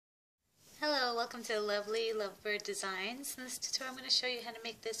welcome to Lovely Lovebird Designs. In this tutorial I'm going to show you how to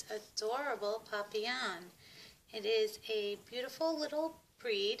make this adorable papillon. It is a beautiful little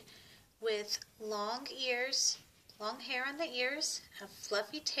breed with long ears, long hair on the ears, a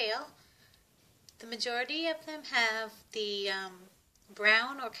fluffy tail. The majority of them have the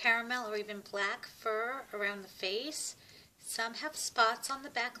brown or caramel or even black fur around the face. Some have spots on the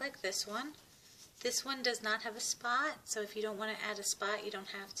back like this one. This one does not have a spot, so if you don't want to add a spot, you don't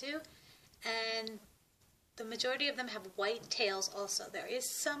have to. And the majority of them have white tails also. There is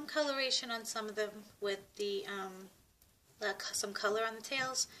some coloration on some of them with the some color on the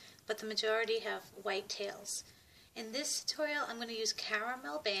tails, but the majority have white tails. In this tutorial, I'm going to use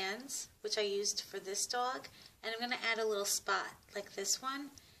caramel bands, which I used for this dog, and I'm going to add a little spot like this one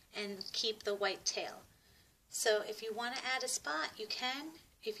and keep the white tail. So if you want to add a spot, you can.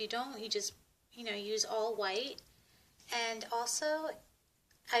 If you don't, you just use all white. And also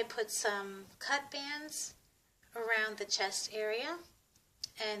I put some cut bands around the chest area,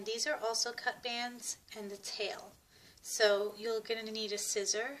 and these are also cut bands and the tail. So you're going to need a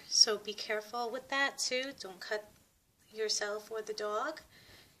scissor, so be careful with that too. Don't cut yourself or the dog.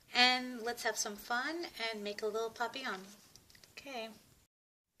 And let's have some fun and make a little papillon. Okay,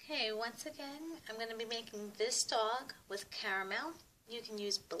 once again I'm going to be making this dog with caramel. You can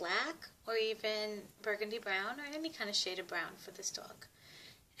use black or even burgundy brown or any kind of shade of brown for this dog.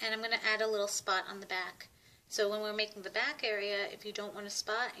 And I'm going to add a little spot on the back. So when we're making the back area, if you don't want a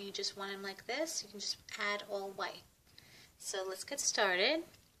spot and you just want them like this, you can just add all white. So let's get started.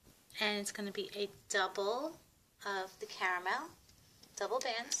 And it's going to be a double of the caramel, double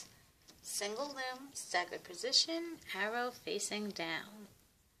bands, single loom, staggered position, arrow facing down.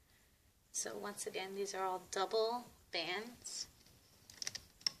 So once again, these are all double bands.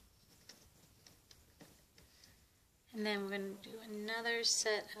 And then we're going to do another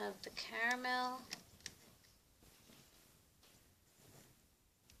set of the caramel,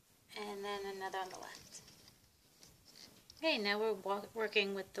 and then another on the left. Okay, now we're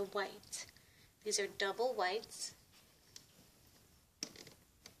working with the white. These are double whites.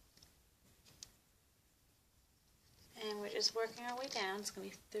 And we're just working our way down. It's going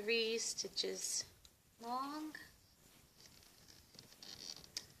to be 3 stitches long.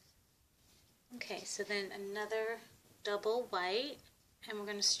 Okay, so then another double white, and we're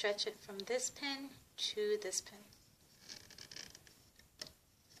going to stretch it from this pin to this pin.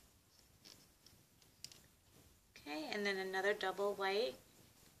 Okay, and then another double white,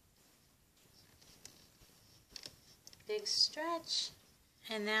 big stretch,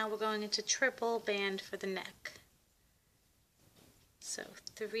 and now we're going into triple band for the neck. So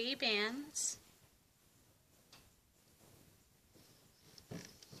 3 bands.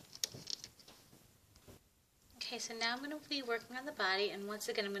 Okay, so now I'm going to be working on the body, and once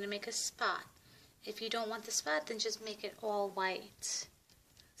again I'm going to make a spot. If you don't want the spot, then just make it all white.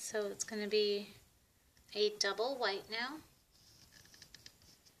 So it's going to be a double white now.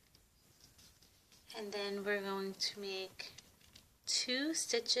 And then we're going to make 2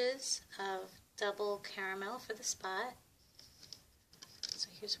 stitches of double caramel for the spot. So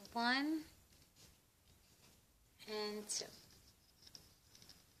here's 1 and 2.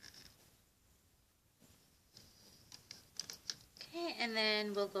 Okay, and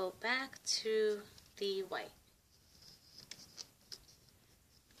then we'll go back to the white.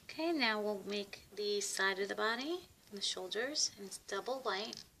 Okay, now we'll make the side of the body and the shoulders, and it's double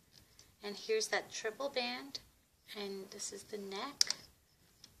white. And here's that triple band, and this is the neck.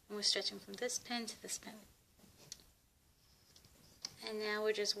 And we're stretching from this pin to this pin. And now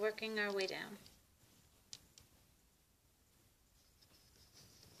we're just working our way down.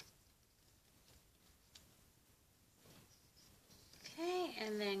 Okay,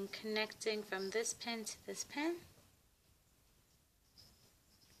 and then connecting from this pin to this pin.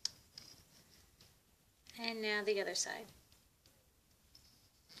 And now the other side.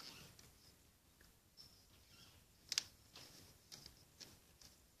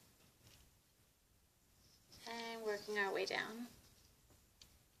 And working our way down.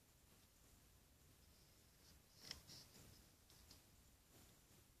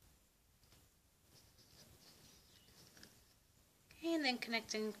 Okay, and then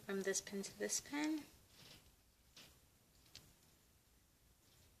connecting from this pin to this pin.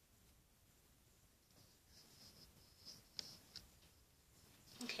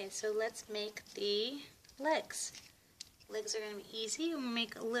 Okay, so let's make the legs. Legs are going to be easy. We'll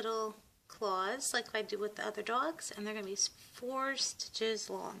make little claws like I do with the other dogs, and they're going to be 4 stitches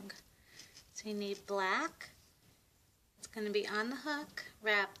long. So you need black. It's going to be on the hook,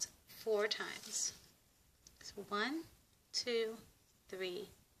 wrapped 4 times. So 1, 2, 3,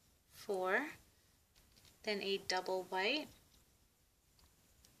 4. then a double white,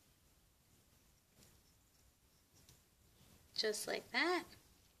 just like that,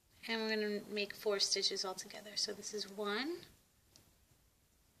 and we're going to make 4 stitches all together. So this is 1,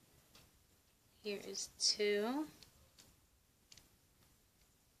 here is 2,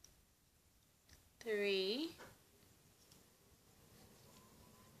 3,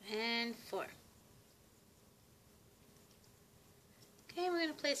 and 4. Okay, we're going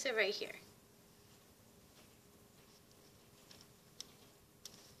to place it right here.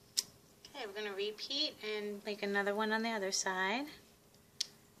 Okay, we're going to repeat and make another one on the other side.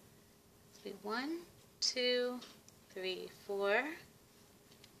 So 1, 2, 3, 4,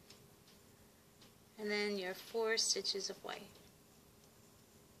 and then your 4 stitches of white.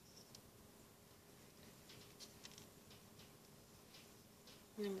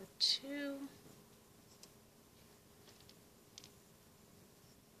 Number 2,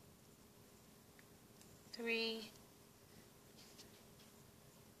 three,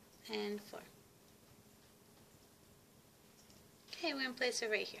 and 4. Okay, we're going to place it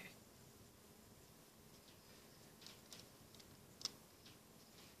right here.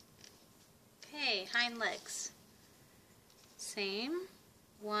 Okay, hind legs. Same.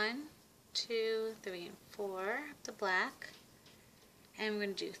 1, 2, 3, and 4 of the black. And we're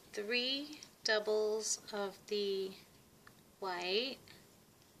going to do 3 doubles of the white.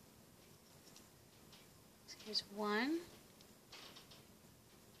 So here's 1,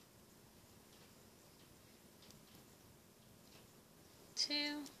 2,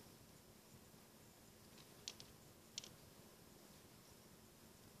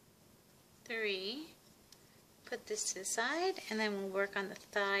 3. Put this to the side, and then we'll work on the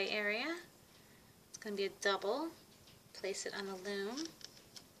thigh area. It's going to be a double. Place it on the loom.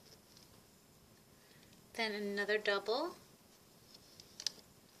 Then another double.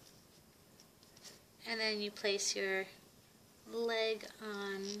 And then you place your leg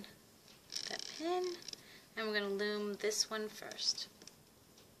on the pin, and we're going to loom this one first.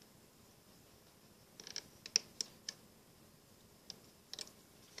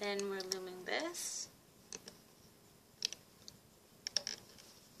 Then we're looming this.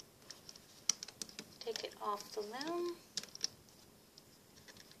 Take it off the loom,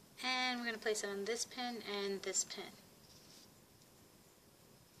 and we're going to place it on this pin and this pin.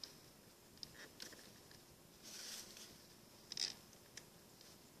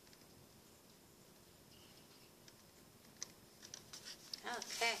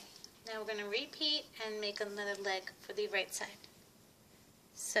 Okay, now we're going to repeat and make another leg for the right side.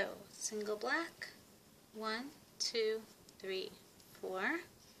 So, single black, 1, 2, 3, 4,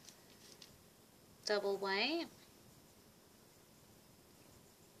 double white,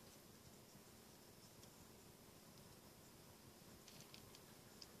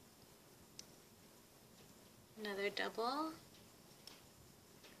 another double,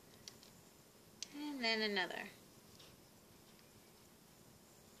 and then another.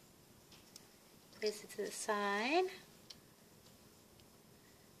 Place it to the side,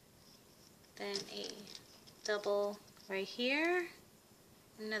 then a double right here,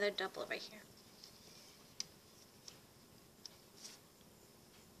 another double right here.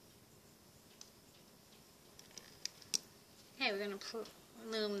 Okay, we're going to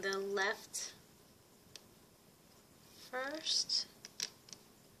loom the left first,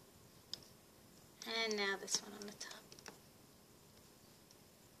 and now this one on the top.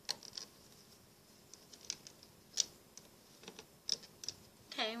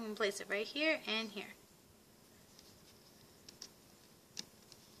 Okay, I'm going to place it right here and here.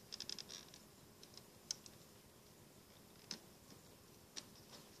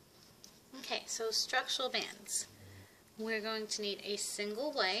 Okay, so structural bands. We're going to need a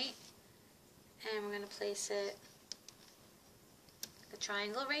single white, and we're going to place it a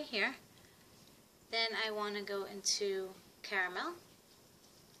triangle right here. Then I want to go into caramel,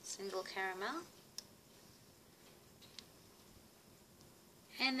 single caramel,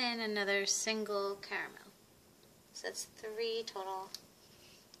 and then another single caramel. So that's 3 total.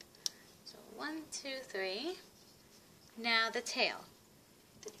 So 1, 2, 3. Now the tail.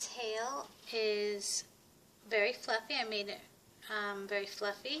 The tail is very fluffy. I made it very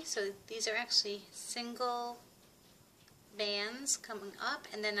fluffy. So these are actually single bands coming up,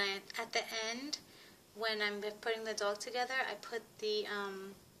 and then at the end, when I'm putting the dog together, I put the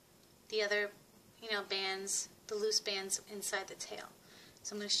other, bands, the loose bands inside the tail.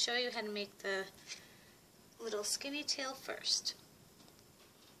 So I'm going to show you how to make the little skinny tail first.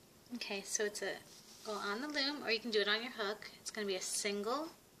 Okay, so it's go on the loom, or you can do it on your hook. It's going to be a single,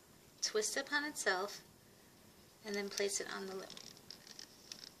 twist upon itself, and then place it on the loom.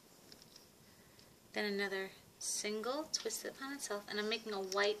 then another single, twist it upon itself, and I'm making a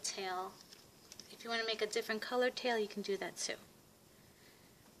white tail. If you want to make a different colored tail, you can do that too.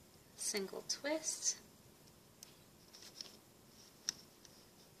 Single twist,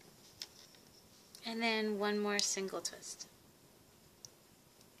 and then one more single twist.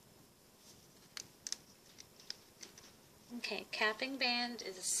 Okay, capping band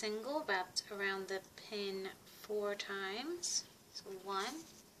is a single wrapped around the pin 4 times. So 1,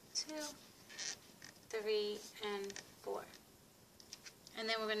 2, 3, and 4. And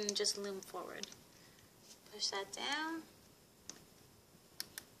then we're going to just loom forward. Push that down.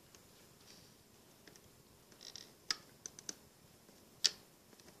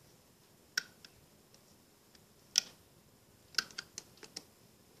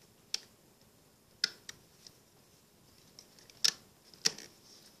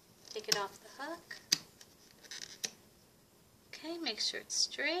 Take it off the hook. Okay, make sure it's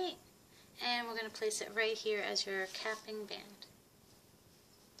straight. And we're going to place it right here as your capping band.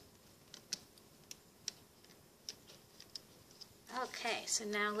 Okay, so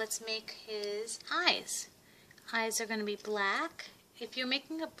now let's make his eyes. Eyes are going to be black. If you're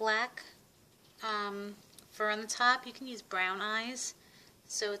making a black fur on the top, you can use brown eyes,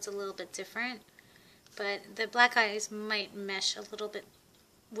 so it's a little bit different. But the black eyes might mesh a little bit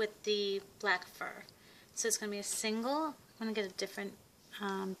with the black fur. So it's going to be a single. I'm going to get a different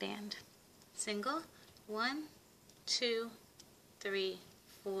band. Single, 1, 2, 3,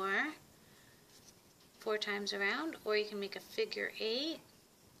 4. 4 times around, or you can make a figure 8,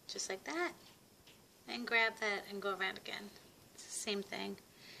 just like that, and grab that and go around again. It's the same thing.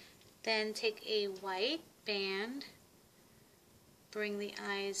 Then take a white band, bring the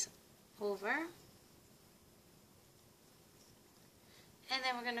eyes over, and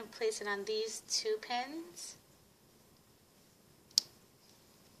then we're going to place it on these 2 pins.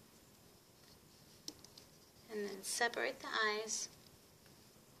 And then separate the eyes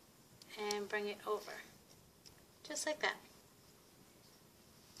and bring it over. Just like that.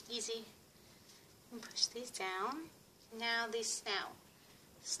 Easy. And push these down. Now the snout.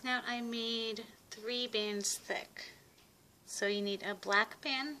 Snout I made 3 bands thick. So you need a black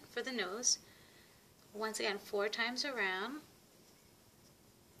band for the nose. Once again, 4 times around.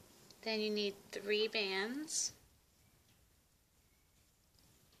 Then you need 3 bands.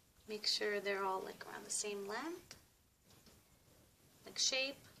 Make sure they're all like around the same length, like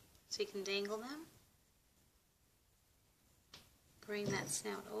shape, so you can dangle them. Bring that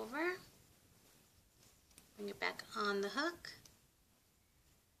snout over. Bring it back on the hook.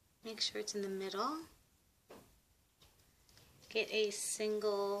 Make sure it's in the middle. Get a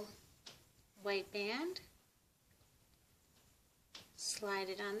single white band. Slide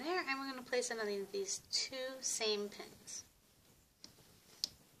it on there, and we're going to place it on these 2 same pins.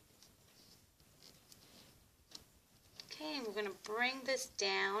 Okay, and we're going to bring this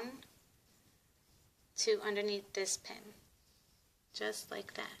down to underneath this pin, just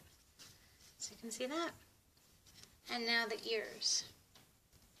like that. So you can see that. And now the ears.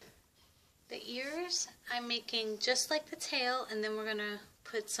 The ears I'm making just like the tail, and then we're going to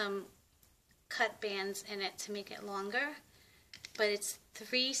put some cut bands in it to make it longer, but it's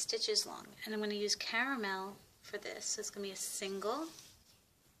 3 stitches long, and I'm going to use caramel for this. So it's going to be a single,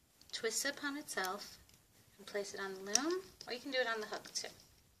 twist it upon itself, and place it on the loom, or you can do it on the hook too.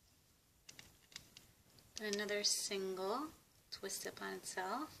 Then another single, twist it upon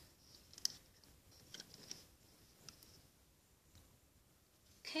itself.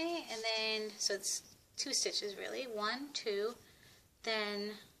 Okay, and then, so it's 2 stitches really, 1, 2,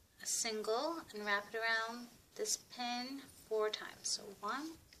 then a single, and wrap it around this pin 4 times. So 1,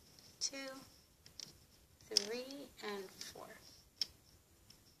 2, 3, and 4.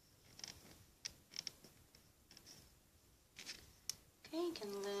 Okay, you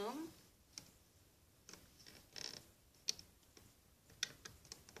can loom.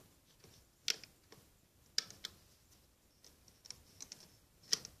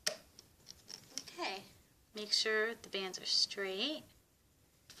 Okay, make sure the bands are straight,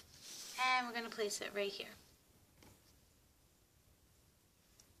 and we're going to place it right here.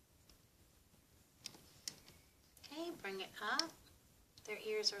 Okay, bring it up. Their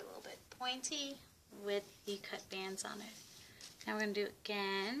ears are a little bit pointy with the cut bands on it. Now we're going to do it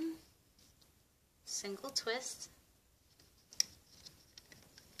again, single twist,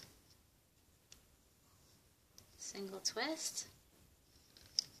 single twist,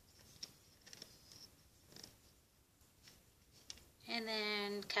 and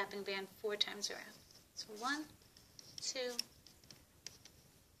then capping band 4 times around. So 1, 2,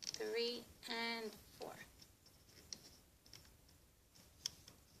 3, and 4.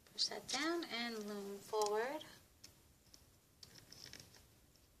 push that down and loom forward.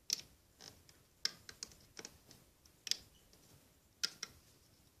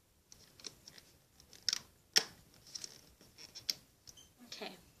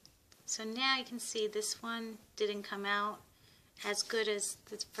 Okay, so now you can see this one didn't come out as good as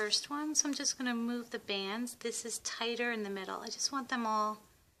the first one, so I'm just going to move the bands. This is tighter in the middle. I just want them all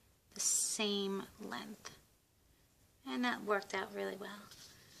the same length. And that worked out really well.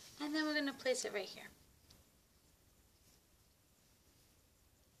 And then we're going to place it right here.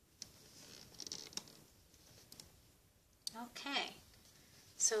 Okay,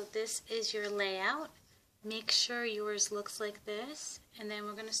 so this is your layout. Make sure yours looks like this, and then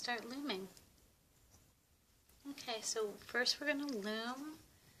we're going to start looming. Okay, so first we're going to loom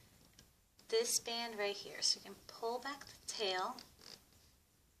this band right here. So you can pull back the tail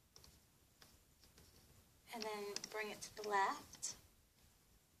and then bring it to the left.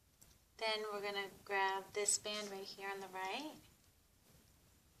 Then we're going to grab this band right here on the right.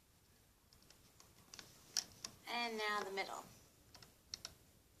 And now the middle.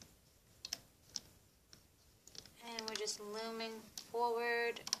 And we're just looming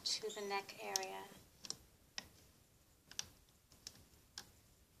forward to the neck area.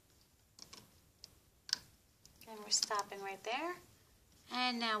 And we're stopping right there.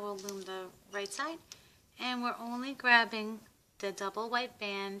 And now we'll loom the right side. And we're only grabbing the double white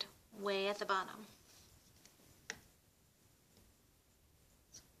band way at the bottom.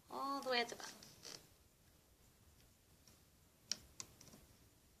 All the way at the bottom.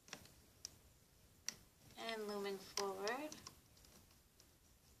 And looming forward.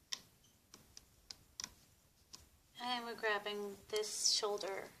 And we're grabbing this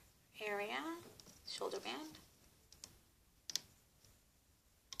shoulder area, shoulder band.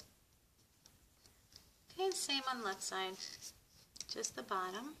 Okay, same on the left side, just the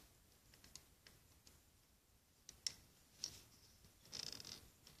bottom.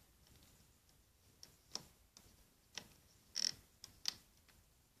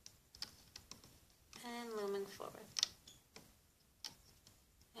 And looming forward.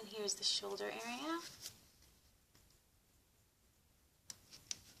 And here's the shoulder area.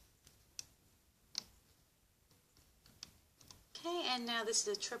 Okay, and now this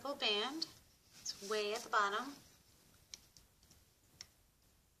is a triple band. It's way at the bottom.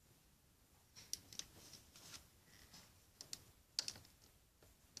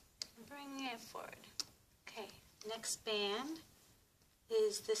 Bring it forward. Okay, next band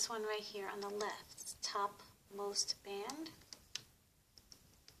is this one right here on the left. It's topmost band.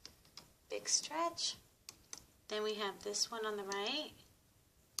 Big stretch. Then we have this one on the right.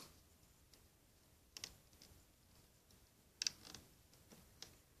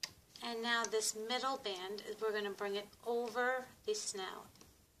 And now this middle band, we're going to bring it over the snout.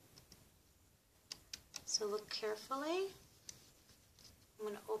 So look carefully. I'm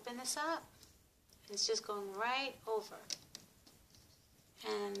going to open this up. It's just going right over.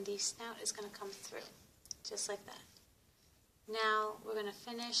 And the snout is going to come through, just like that. Now we're going to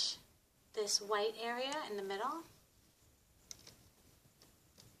finish this white area in the middle.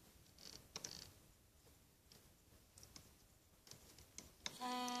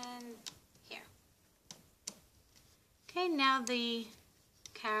 And here. Okay, now the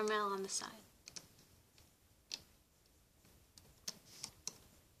caramel on the side.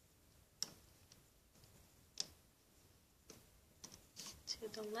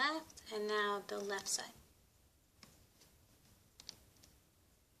 To the left, and now the left side.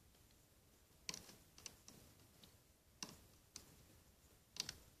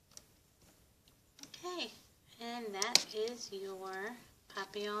 Okay, and that is your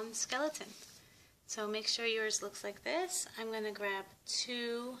papillon skeleton. So make sure yours looks like this. I'm going to grab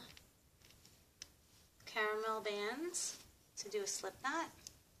 2 caramel bands to do a slip knot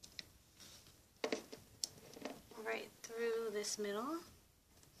right through this middle.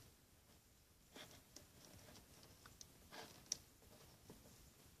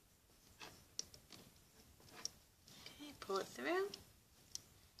 Okay, pull it through,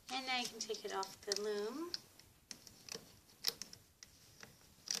 and now you can take it off the loom.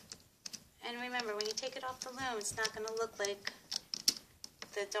 And remember, when you take it off the loom, it's not going to look like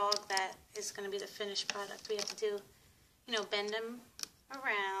the dog that is going to be the finished product. We have to do, you know, bend him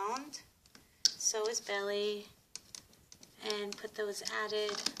around, sew his belly, and put those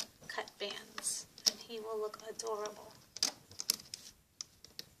added cut bands. And he will look adorable.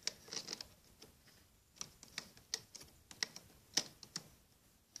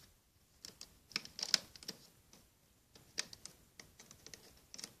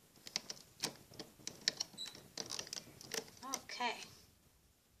 Okay,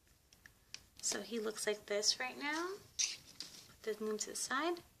 So he looks like this right now. Put the loom to the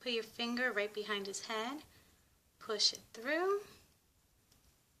side. Put your finger right behind his head. Push it through.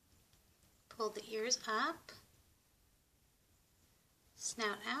 Pull the ears up.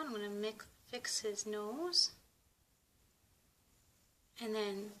 Snout out. I'm going to fix his nose. And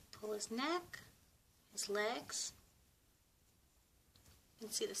then pull his neck, his legs. You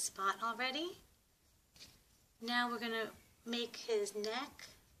can see the spot already. Now we're going to make his neck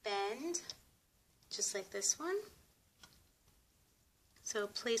bend, just like this one. So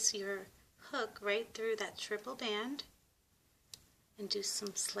place your hook right through that triple band and do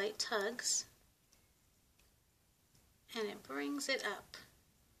some slight tugs. And it brings it up.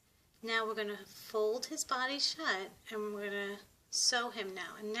 Now we're going to fold his body shut and we're going to sew him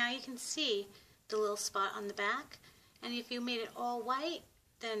now. And now you can see the little spot on the back. And if you made it all white,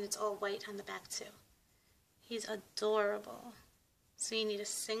 then it's all white on the back too. He's adorable. So you need a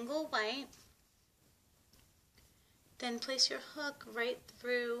single white. Then place your hook right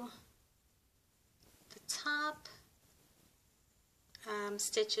through the top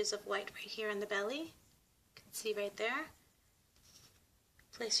stitches of white right here on the belly. You can see right there.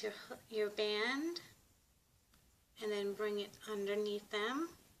 Place your band and then bring it underneath them.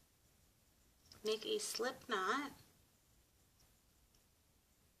 Make a slip knot.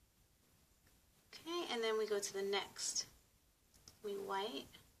 Okay, and then we go to the next. We white.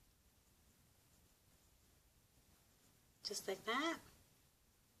 Just like that.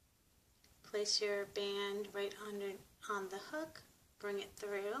 Place your band right on the hook. Bring it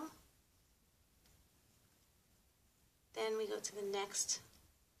through. Then we go to the next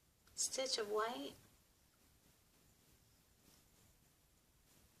stitch of white.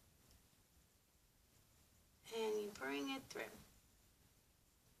 And you bring it through.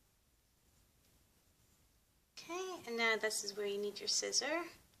 Okay, and now this is where you need your scissor.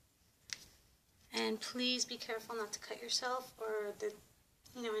 And please be careful not to cut yourself or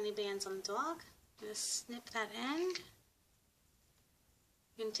any bands on the dog. Just snip that end.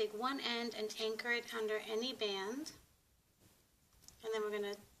 You're going to take one end and anchor it under any band. And then we're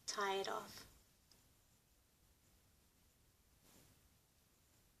going to tie it off.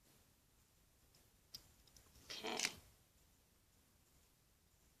 Okay.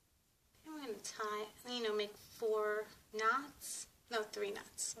 And we're going to tie, make 4 knots. No, 3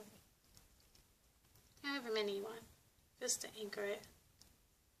 knots. However many you want. Just to anchor it.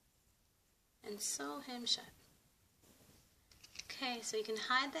 And sew him shut. Okay, so you can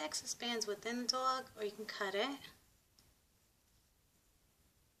hide the excess bands within the dog or you can cut it.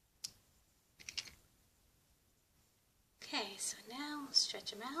 Okay, so now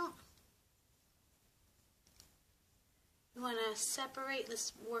stretch them out. You want to separate,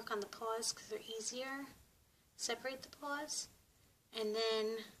 let's work on the paws because they're easier. Separate the paws, and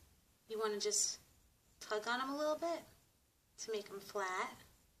then you want to just tug on them a little bit to make them flat.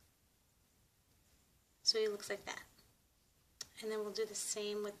 So he looks like that. And then we'll do the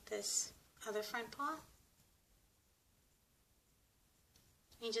same with this other front paw.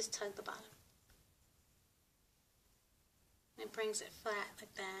 And you just tug the bottom. It brings it flat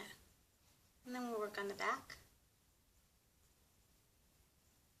like that. And then we'll work on the back.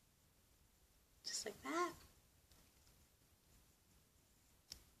 Just like that.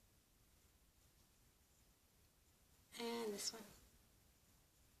 And this one.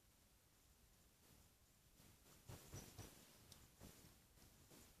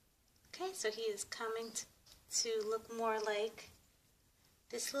 Okay, so he is coming to look more like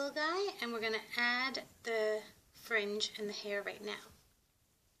this little guy, and we're going to add the fringe and the hair right now.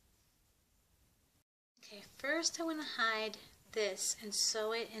 Okay, first I want to hide this and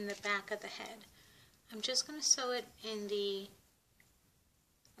sew it in the back of the head. I'm just going to sew it in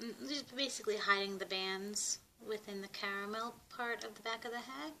I'm just basically hiding the bands within the caramel part of the back of the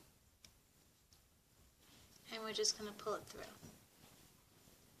head. And we're just going to pull it through.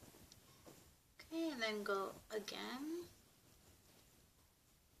 Okay, and then go again.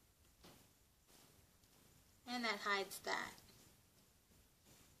 And that hides that.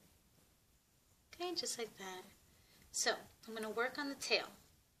 Okay, just like that. So, I'm going to work on the tail.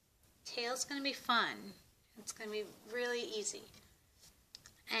 Tail's going to be fun. It's going to be really easy.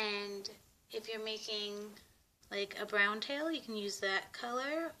 And if you're making like a brown tail, you can use that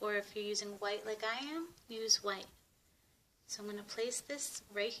color, or if you're using white like I am, use white. So I'm going to place this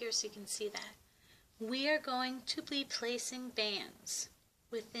right here so you can see that. We are going to be placing bands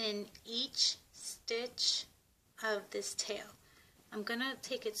within each stitch of this tail. I'm going to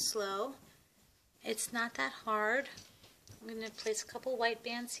take it slow. It's not that hard. I'm going to place a couple white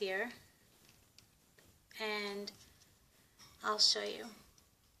bands here, and I'll show you.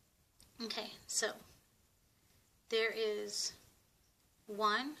 Okay, So there is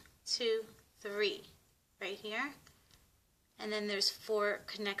 1, 2, 3 right here, and then there's 4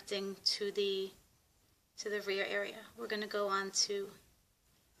 connecting to the rear area. We're going to go on to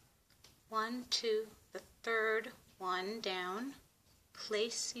 1, 2, the third one down.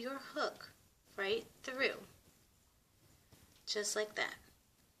 Place your hook right through, just like that.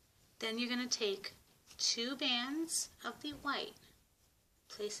 Then you're going to take 2 bands of the white,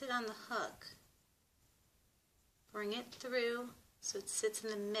 place it on the hook, bring it through so it sits in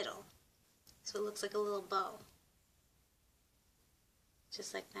the middle, so it looks like a little bow.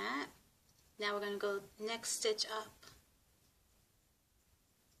 Just like that. Now we're going to go next stitch up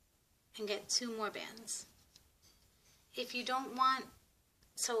and get 2 more bands. If you don't want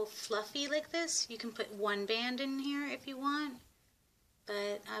so fluffy like this, you can put 1 band in here if you want,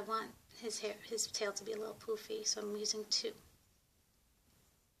 but I want his tail to be a little poofy, so I'm using 2.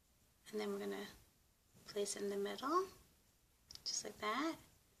 And then we're going to place it in the middle, just like that.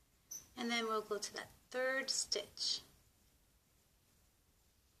 And then we'll go to that 3rd stitch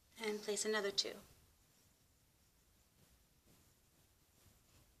and place another 2.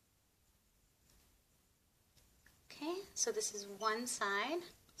 Okay, so this is one side,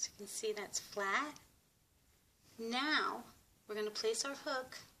 so you can see that's flat. Now we're going to place our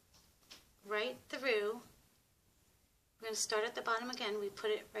hook right through. We're going to start at the bottom again. We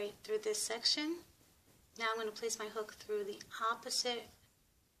put it right through this section. Now I'm going to place my hook through the opposite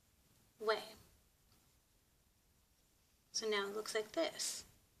way. So now it looks like this.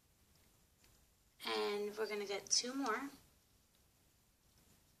 And we're going to get 2 more.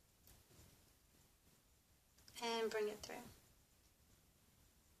 And bring it through.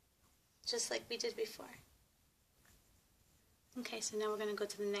 Just like we did before. Okay, so now we're going to go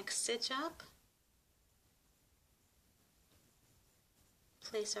to the next stitch up.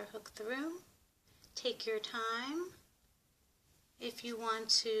 Place our hook through. Take your time. If you want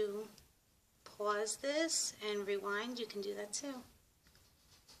to pause this and rewind, you can do that too.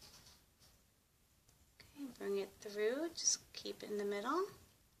 Okay, bring it through. Just keep it in the middle.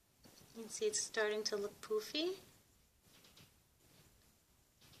 You can see it's starting to look poofy.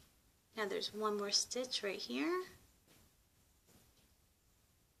 Now there's 1 more stitch right here.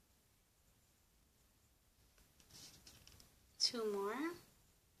 Two more.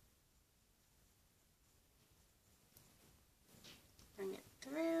 Bring it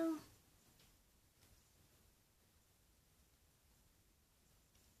through.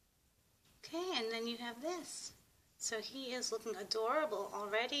 Okay, and then you have this. So he is looking adorable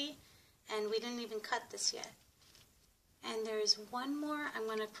already, and we didn't even cut this yet. And there's 1 more I'm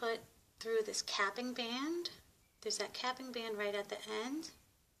going to put through this capping band. There's that capping band right at the end.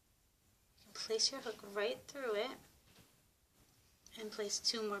 You can place your hook right through it and place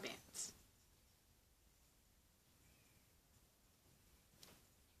 2 more bands.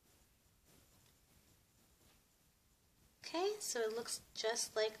 Okay, so it looks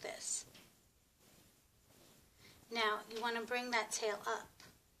just like this. Now you want to bring that tail up.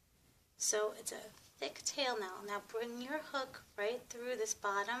 So it's a thick tail now. Now bring your hook right through this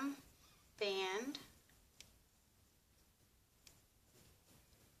bottom band.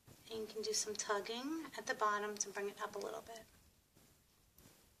 And you can do some tugging at the bottom to bring it up a little bit.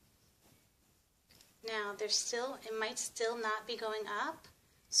 Now it might still not be going up,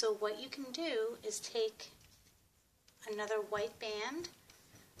 so what you can do is take another white band,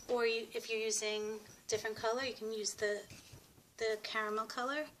 or if you're using a different color, you can use the caramel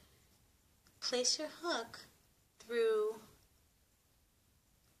color. Place your hook through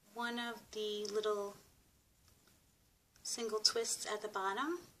one of the little single twists at the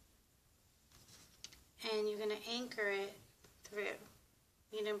bottom, and you're going to anchor it through.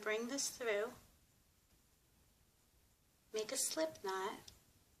 You're going to bring this through, make a slip knot,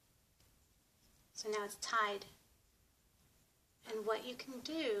 so now it's tied. And what you can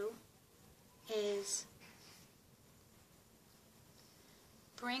do is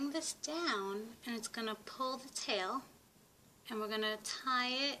bring this down, and it's going to pull the tail, and we're going to tie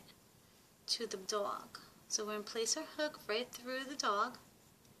it to the dog. So we're going to place our hook right through the dog.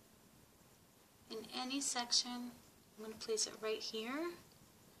 In any section, I'm going to place it right here.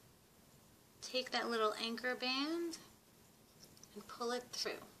 Take that little anchor band and pull it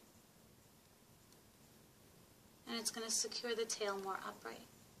through. And it's going to secure the tail more upright.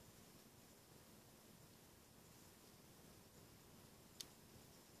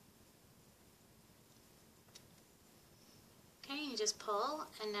 Okay, you just pull,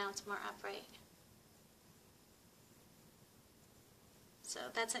 and now it's more upright. So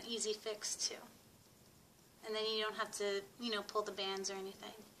that's an easy fix too. And then you don't have to, pull the bands or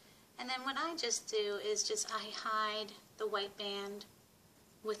anything. And then what I just do is I hide the white band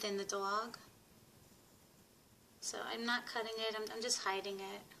within the dog. So I'm not cutting it, I'm just hiding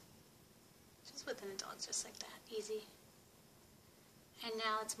it. Just within the dog, just like that, easy. And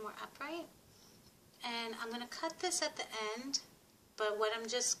now it's more upright. And I'm going to cut this at the end, but what I'm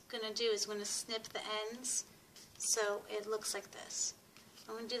just going to do is I'm going to snip the ends so it looks like this.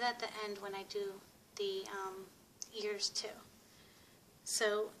 I'm going to do that at the end when I do the ears too.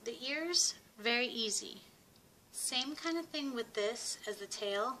 So the ears, very easy. Same kind of thing with this as the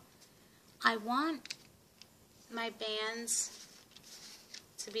tail. I want my bands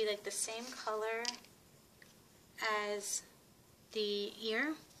to be like the same color as the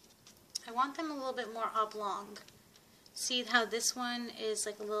ear. I want them a little bit more oblong. See how this one is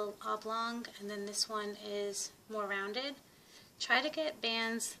like a little oblong and then this one is more rounded? Try to get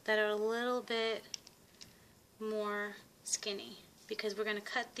bands that are a little bit more skinny because we're going to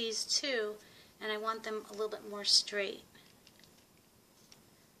cut these too and I want them a little bit more straight.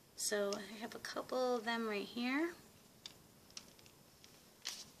 So I have a couple of them right here.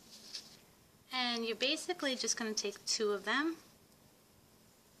 And you're basically just going to take 2 of them.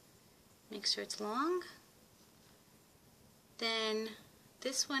 Make sure it's long. Then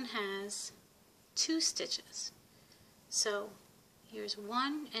this one has 2 stitches. So here's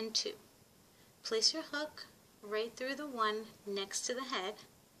 1 and 2. Place your hook right through the one next to the head,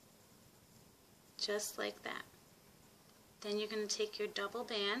 just like that. Then you're going to take your double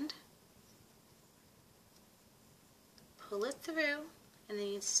band, pull it through, and then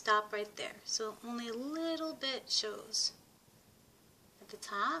you stop right there. So only a little bit shows at the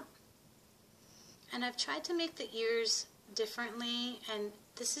top. And I've tried to make the ears differently, and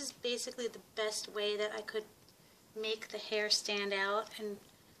this is basically the best way that I could make the hair stand out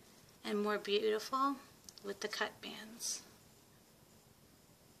and more beautiful with the cut bands.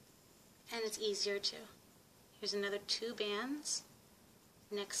 And it's easier too. Here's another 2 bands.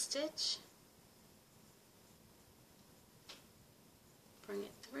 Next stitch. Bring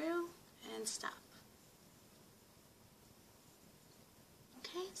it through and stop.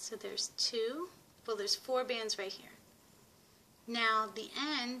 Okay, so there's 2. Well, there's 4 bands right here. Now the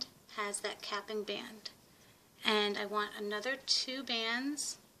end has that capping band. And I want another 2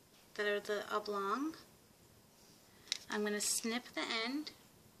 bands that are the oblong. I'm going to snip the end.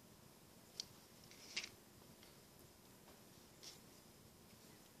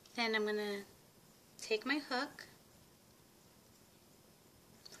 Then I'm going to take my hook,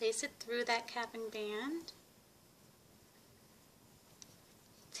 place it through that capping band,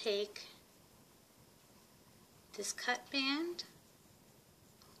 take this cut band,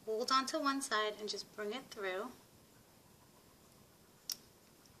 hold onto one side and just bring it through,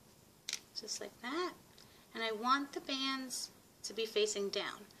 just like that. And I want the bands to be facing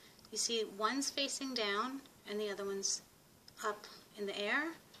down. You see, one's facing down and the other one's up in the air.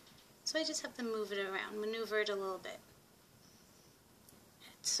 So I just have to move it around, maneuver it a little bit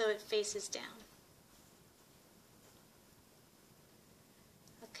so it faces down.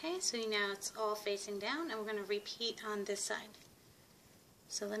 Okay, so now it's all facing down and we're going to repeat on this side.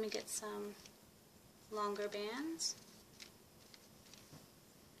 So let me get some longer bands.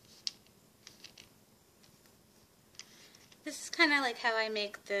 This is kind of like how I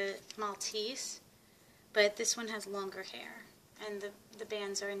make the Maltese, but this one has longer hair and the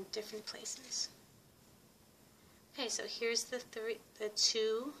bands are in different places. Okay, so here's the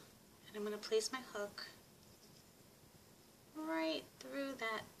 2, and I'm going to place my hook right through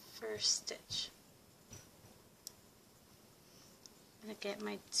that first stitch. I'm going to get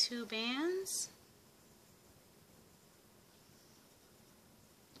my 2 bands.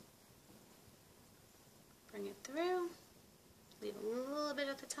 Bring it through, leave a little bit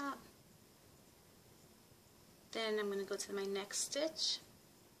at the top. Then I'm going to go to my next stitch.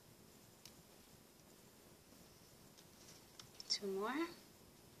 2 more.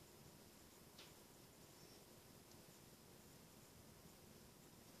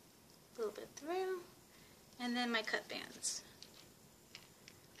 A little bit through. And then my cut bands.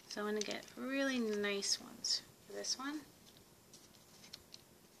 So I'm going to get really nice ones for this one.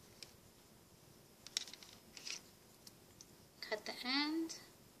 Cut the end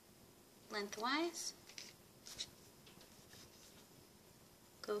lengthwise.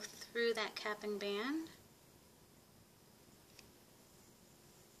 Go through that capping band.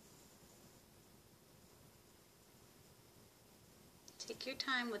 Take your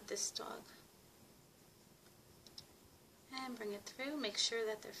time with this dog. And bring it through. Make sure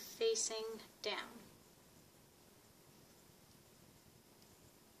that they're facing down.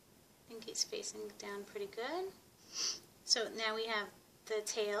 I think he's facing down pretty good. So now we have the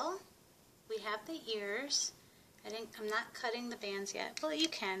tail we have the ears. I'm not cutting the bands yet. Well, you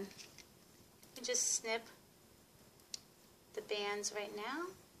can. You just snip the bands right now,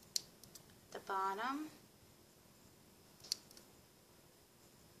 the bottom.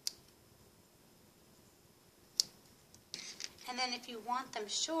 And then if you want them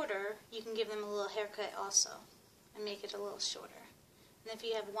shorter, you can give them a little haircut also and make it a little shorter. And if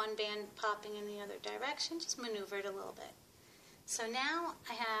you have one band popping in the other direction, just maneuver it a little bit. So now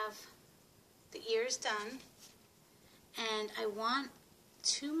I have the ears done, and I want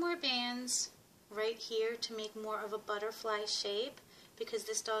 2 more bands right here to make more of a butterfly shape, because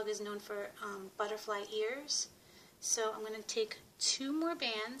this dog is known for butterfly ears. So I'm going to take 2 more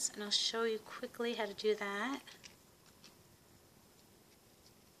bands, and I'll show you quickly how to do that.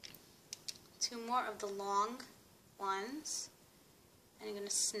 2 more of the long ones, and I'm going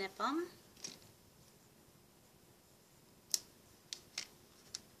to snip them.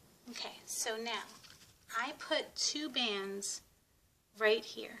 Okay, so now I put 2 bands right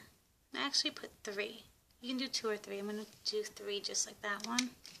here. I actually put 3. You can do 2 or 3. I'm going to do 3 just like that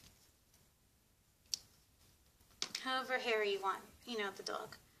one. However hairy you want, you know, the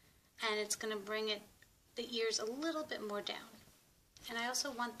dog. And it's going to bring the ears a little bit more down. And I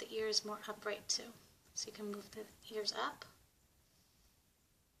also want the ears more upright too. So you can move the ears up.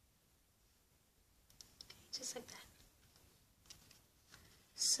 Okay, just like that.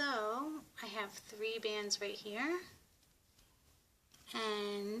 So I have 3 bands right here.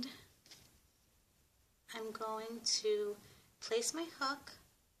 And I'm going to place my hook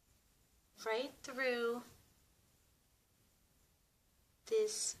right through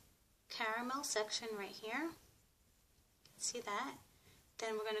this caramel section right here. See that?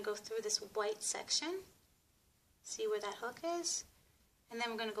 Then we're going to go through this white section. See where that hook is? And then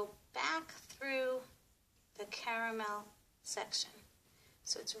we're going to go back through the caramel section.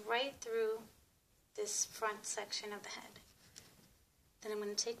 So it's right through this front section of the head. Then I'm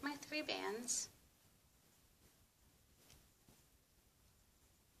going to take my 3 bands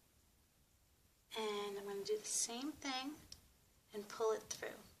and I'm going to do the same thing and pull it through.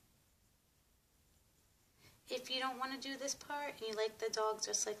 If you don't want to do this part and you like the dog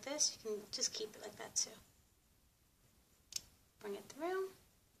just like this, you can just keep it like that too. Bring it through.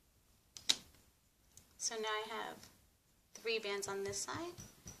 So now I have 3 bands on this side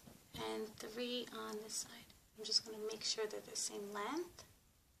and 3 on this side. I'm just going to make sure they're the same length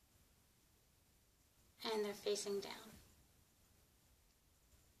and they're facing down.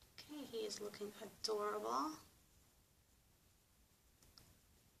 Okay, he is looking adorable.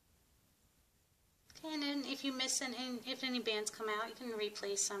 Okay, and then if you miss if any bands come out, you can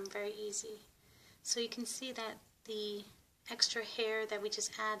replace them very easy. So you can see that the extra hair that we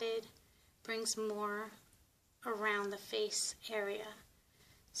just added brings more around the face area.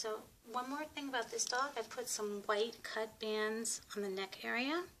 So one more thing about this dog, I put some white cut bands on the neck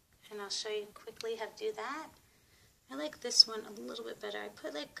area, and I'll show you quickly how to do that. I like this one a little bit better. I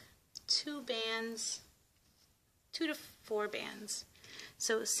put like 2 bands, 2 to 4 bands.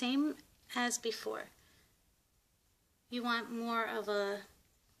 So same as before. You want more of a,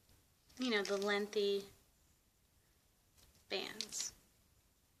 you know, the lengthy bands.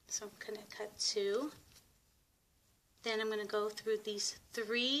 So I'm going to cut 2. Then I'm going to go through these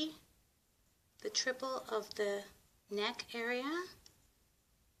 3, the triple of the neck area.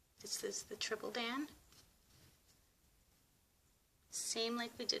 This is the triple band. Same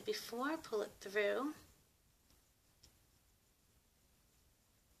like we did before, pull it through.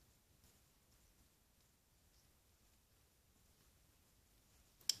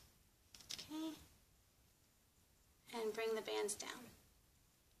 Okay. And bring the bands down.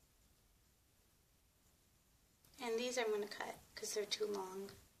 And these I'm going to cut because they're too long.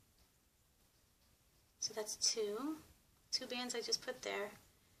 So that's 2 bands I just put there.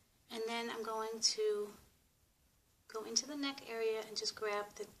 And then I'm going to go into the neck area and just grab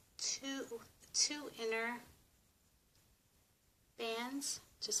the two inner bands,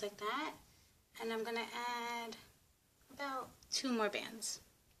 just like that. And I'm going to add about 2 more bands,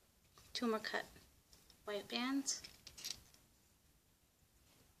 2 more cut white bands.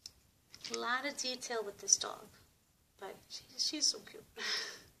 A lot of detail with this dog, but she's so cute.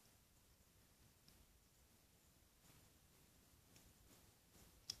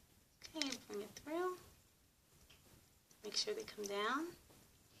 Okay, bring it through. Make sure they come down.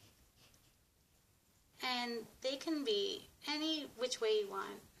 And they can be any which way you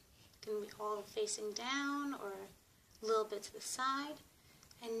want. It can be all facing down or a little bit to the side.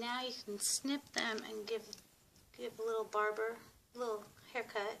 And now you can snip them and give a little little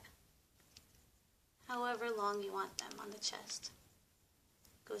haircut, however long you want them on the chest.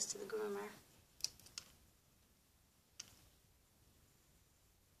 goes to the groomer.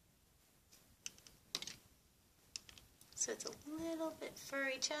 So it's a little bit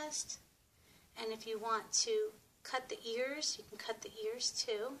furry chest. And if you want to cut the ears, you can cut the ears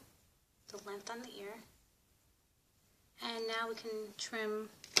too, the length on the ear. And now we can trim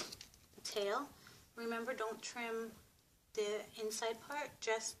the tail. Remember, don't trim the inside part,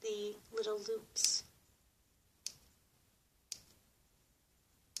 just the little loops.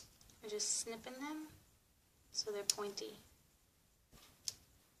 We're just snipping them so they're pointy.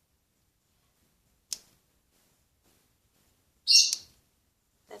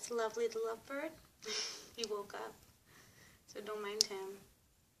 That's Lovely the lovebird. He woke up, so don't mind him.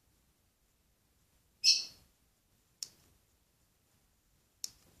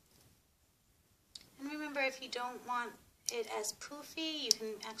 And remember, if you don't want it as poofy, you can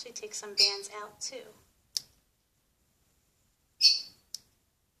actually take some bands out too.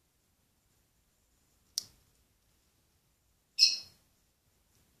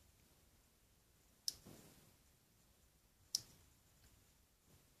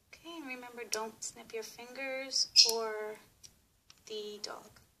 Okay, and remember, don't snip your fingers or the dog.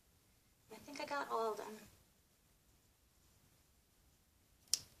 I think I got all of them.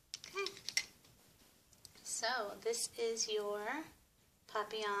 Okay. So this is your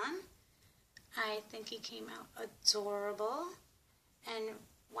Papillon. I think he came out adorable. And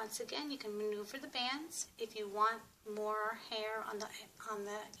once again, you can maneuver the bands. If you want more hair on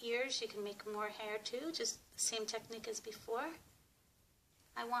the ears, you can make more hair too. Just the same technique as before.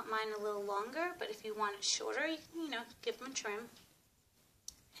 I want mine a little longer, but if you want it shorter, you can, give them a trim.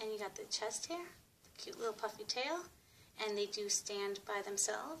 And you got the chest hair, the cute little puffy tail, and they do stand by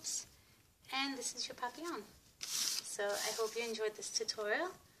themselves. And this is your Papillon. So I hope you enjoyed this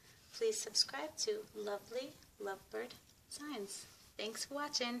tutorial. Please subscribe to Lovely Lovebird Designs. Thanks for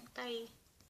watching. Bye.